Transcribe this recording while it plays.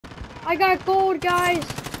I got gold, guys.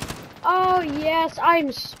 Oh yes,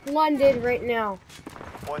 I'm splendid right now.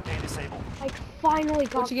 Point A disabled. I finally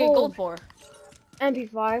got What'd you get gold for?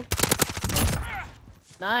 MP5.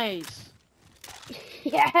 Nice.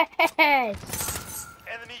 Yes.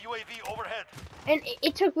 Enemy UAV overhead. And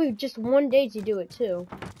it took me just 1 day to do it too.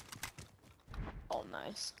 Oh,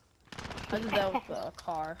 nice. I did that with a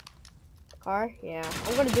car. Car? Yeah.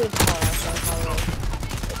 I'm gonna do it car after.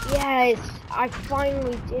 Yes, I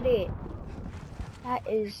finally did it. That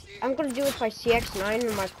is, I'm gonna do it by CX9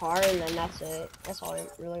 in my car, and then that's it. That's all I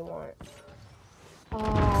really want.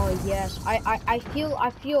 Oh yes, I feel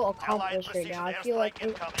accomplished right now. I feel like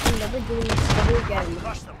I'm never doing this ever again.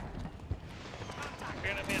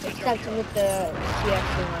 Except with the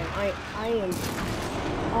CX9. I am.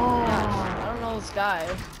 Oh. I don't know this guy.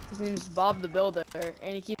 His name's Bob the Builder,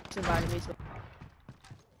 and he keeps inviting me to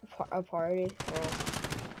A party.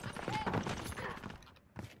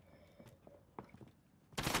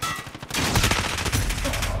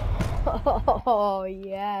 Oh. Oh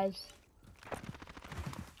yes.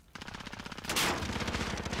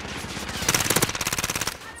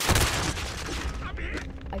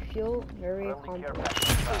 I feel very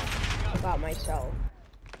accomplished about myself.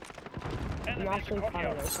 I'm actually proud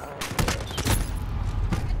of myself.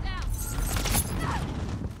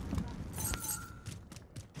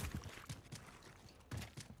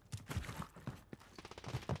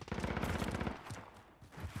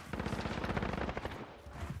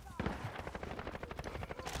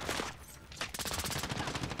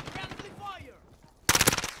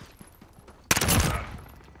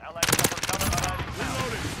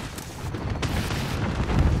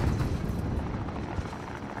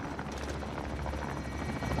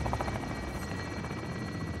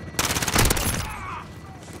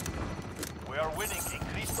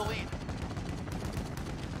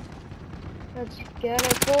 Let's get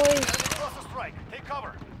it, boys. Strike. Take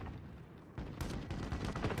cover.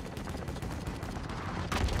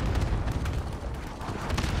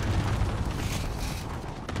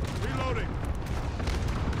 Reloading.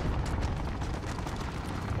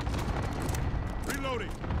 Reloading.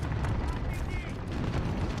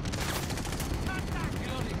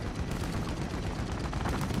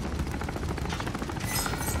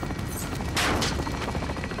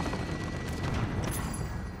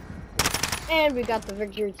 And we got the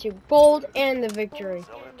victory too. Gold and the victory.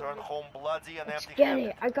 They'll return home bloody and Let's empty get handed.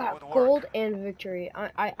 it. I got Good work. gold and victory.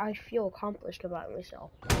 I feel accomplished about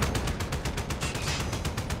myself.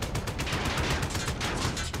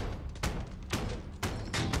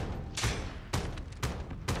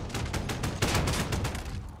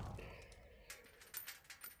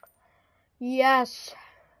 Yes.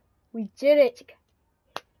 We did it.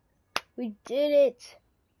 We did it.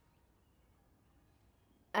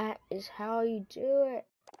 That is how you do it.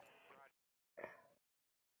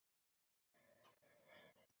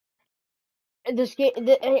 This game,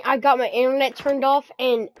 I got my internet turned off,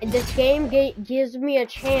 and this game gives me a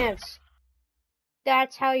chance.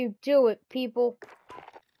 That's how you do it, people.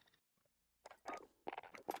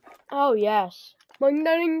 Oh yes. Ding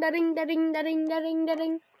ding ding ding ding ding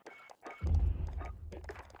ding.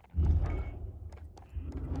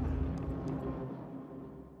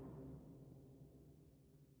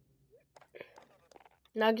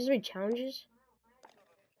 Now it gives me challenges.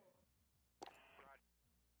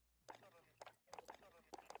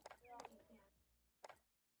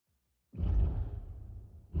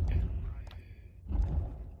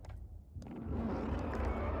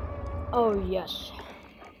 Oh yes.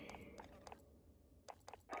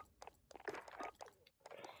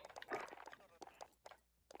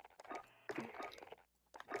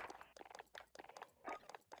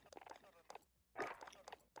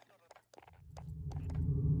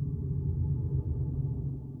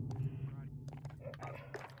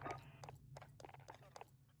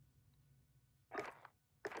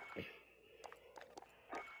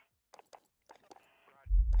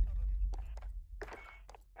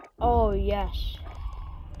 Oh yes.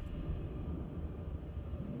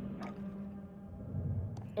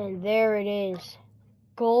 And there it is.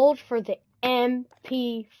 Gold for the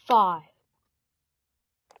MP5.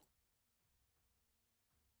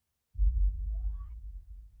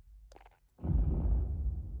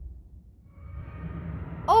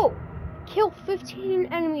 Oh! Kill 15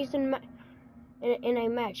 enemies in a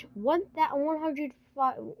match.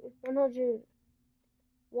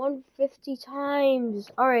 150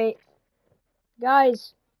 times. Alright.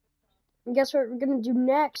 Guys. Guess what we're gonna do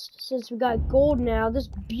next? Since we got gold now. This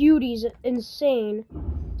beauty's insane.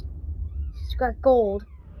 It's got gold.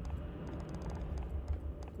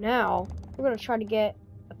 Now, we're gonna try to get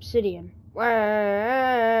obsidian.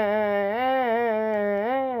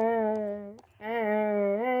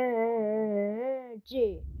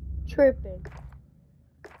 Tripping.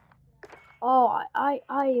 Oh, I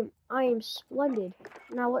am splendid.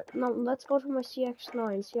 Now let's go to my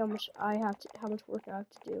CX9. See how much work I have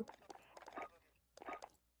to do.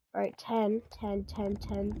 All right, 10, 10, 10,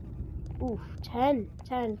 10. Oof, 10,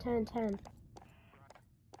 10, 10, 10.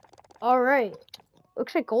 All right.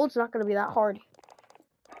 Looks like gold's not gonna be that hard.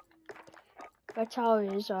 Reptile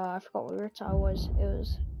is I forgot what reptile was. It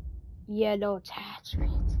was no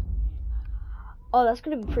attachment. Oh, that's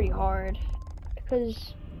gonna be pretty hard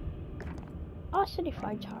because I said it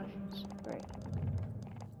 5 times. Right.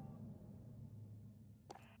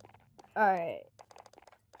 Alright.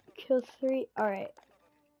 Kill 3. Alright.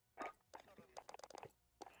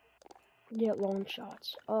 Get long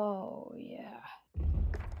shots. Oh, yeah.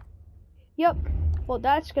 Yep. Well,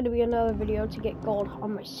 that's going to be another video to get gold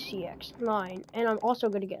on my CX9. And I'm also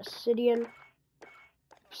going to get Obsidian.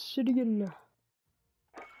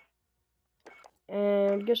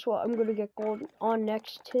 And guess what? I'm going to get gold on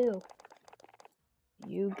next too.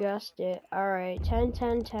 You guessed it. Alright. 10,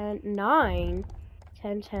 10, 10, 9.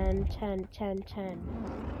 10, 10, 10, 10, 10.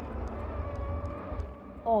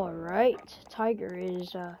 Alright. Tiger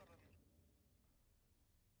is,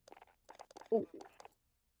 Ooh.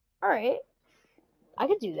 Alright. I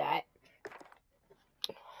could do that.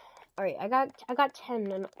 Alright, I got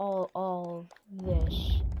 10 in all of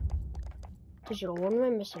this. Digital, what am I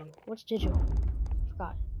missing? What's digital?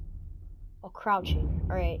 Forgot. Oh, crouching.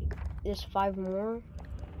 Alright. There's 5 more.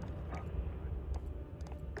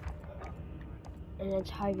 And then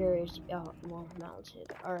tiger is well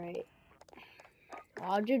mounted. Alright.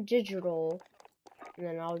 I'll do digital. And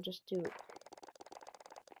then I'll just do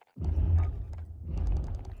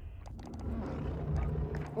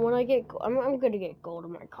when I get I'm gonna get gold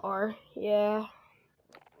in my car. Yeah.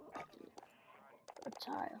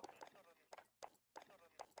 Reptile.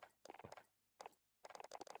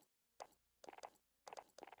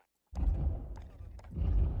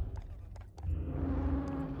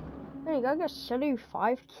 There you go, I got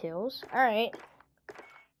 75 kills. Alright.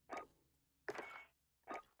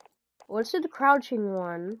 Let's do the crouching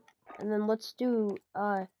one. And then let's do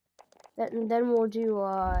then we'll do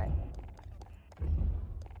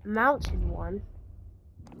mounted one.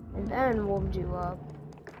 And then we'll do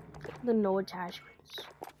the no attachments.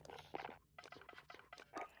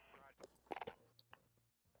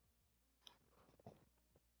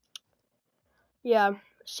 Yeah.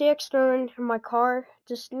 CX9 in my car,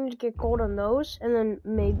 just need to get gold on those, and then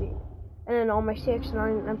maybe, and then on my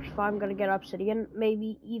CX9 and MP5 I'm gonna get Obsidian,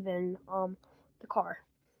 maybe even the car.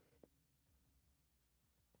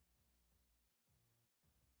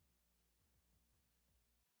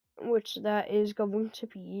 Which that is going to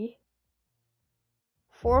be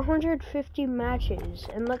 450 matches,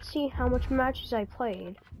 and let's see how much matches I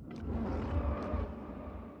played.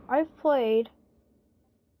 I have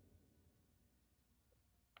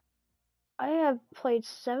played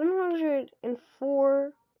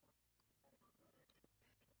 704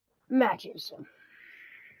 matches.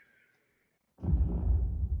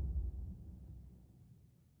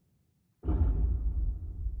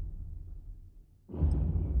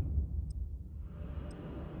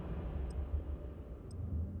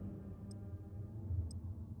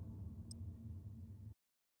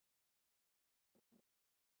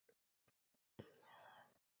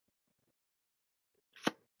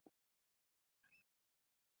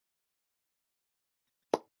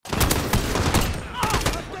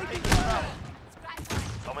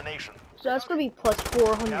 Domination. So that's gonna be plus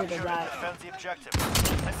 400 Capture of and that. defend the objective.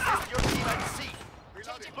 Assist your team at C.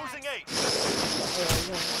 Losing A.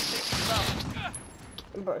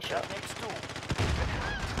 Brush That up. makes 2.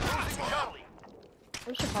 Losing Charlie.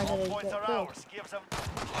 I'm surprised I All didn't points get are killed. ours. Give them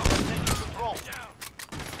taking control.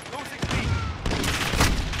 Losing B.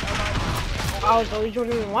 I was always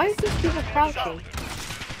wondering, why is these people crouching?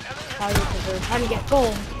 Probably because they're trying to get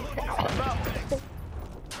gold.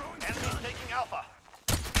 Enemies taking Alpha.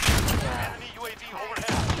 Enemy UAV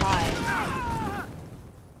overhead. Hi.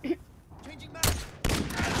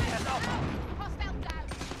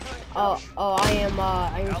 Oh, I am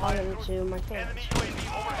talking to my fans. Enemy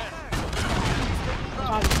UAV overhead. I'm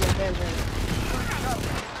talking to my fans right now.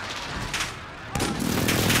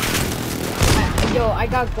 Yo, I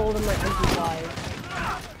got gold in my MP5.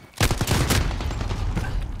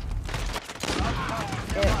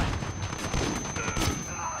 Yeah.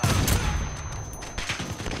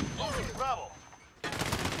 Bravo.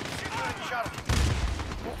 Securing Charlie.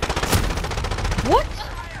 What?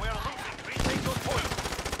 We are losing. Retake those points.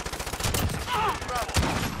 Bravo.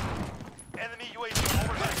 Enemy UAV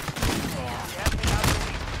overhead. The enemy has the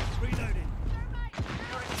lead. Reloading.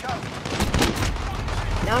 Securing Charlie.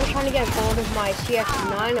 Now I'm trying trying to get hold of my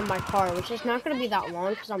CX9 in my car, which is not going to be that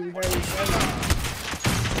long because I'm very busy.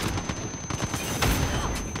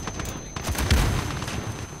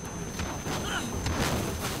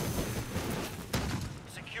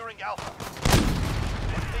 Securing Alpha.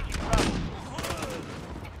 Taking Bravo.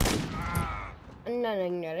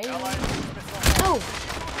 Oh!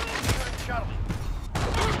 Securing Charlie.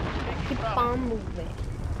 Keep on moving.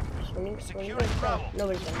 Swing. Securing Bravo.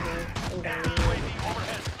 Nobody's gonna hear. I'm gonna hear. UAV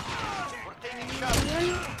overhead. We're taking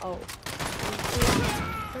Charlie. Oh.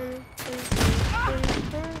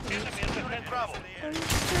 Securing Bravo.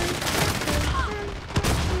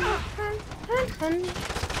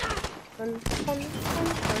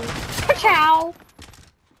 Ciao!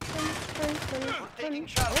 We're taking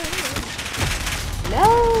Charlie. No!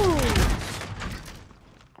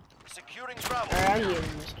 Securing Bravo. Alright, I'm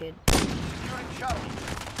using this kid. Securing Charlie.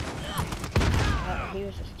 He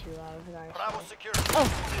was just too loud, guys. Bravo secured. Oh!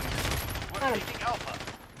 We're Got him. taking Alpha.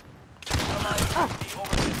 Oh!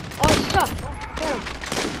 Overhead. Oh, he's stuck! Get him!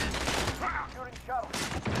 Securing Charlie.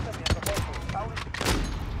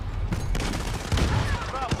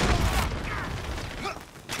 Bravo.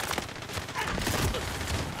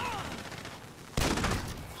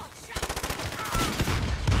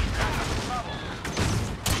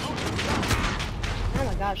 Oh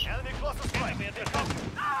my gosh. Enemy cluster strike. We're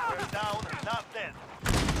down, not dead.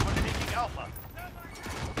 We're taking Alpha.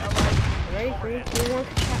 Ready? 3, 2, 1,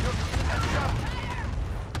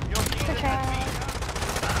 Your team is at B.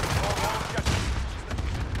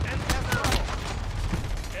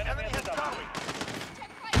 Enemy has Charlie.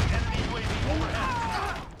 Enemy UAV overhead.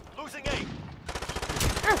 Losing A.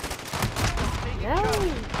 No!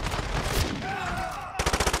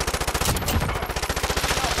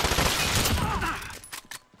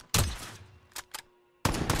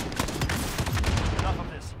 Enough of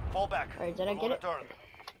this. Fall back. Alright, did I get it? Return.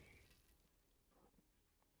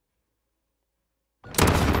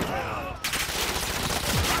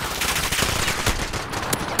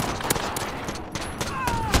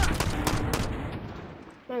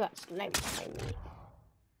 I got sniped by me.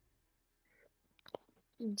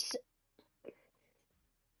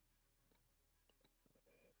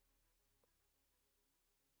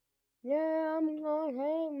 Yeah, I'm gonna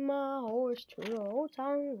take my horse to the old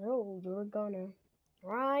town road. We're gonna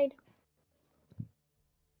ride.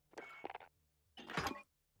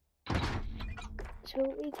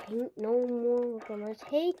 Till we can't no more. We're gonna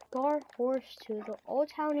take our horse to the old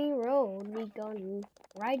towny road. We gonna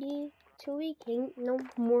ride till we can't no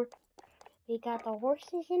more. We got the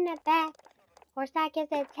horses in the back. Horse that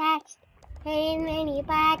gets attached. Ain't any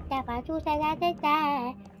back that I choose that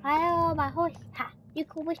that. Follow my horse. Ha! You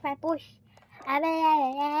could wish my bush. And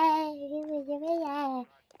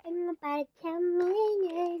nobody tell me.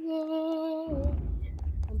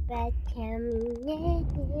 Nobody tell me.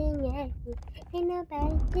 Ain't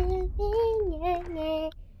nobody tell me.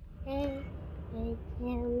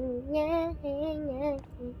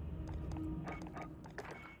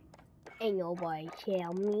 Ain't nobody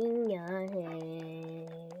tell me nothing.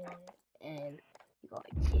 And you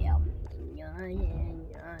gotta tell me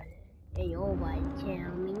nothing. Ain't nobody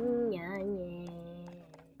tell me nothing.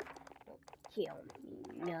 Tell me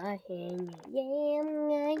nothing.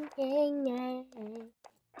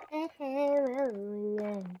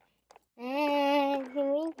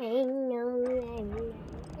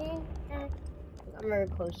 Yeah, I'm very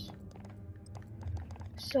close.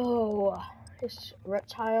 So, this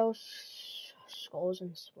reptile skulls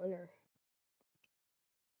and splinter.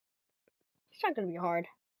 It's not gonna be hard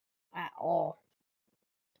at all.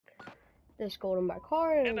 This gold in my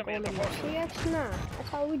car and gold in my CX. Nah,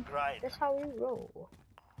 that's how we roll.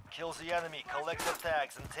 Kills the enemy, collects their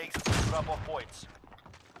tags, and takes drop off points.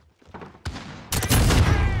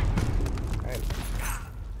 Alright.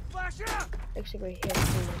 Basically here.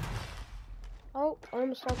 Oh, I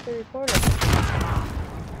almost stopped the recording.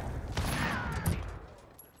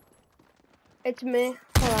 It's me.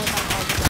 Hold on.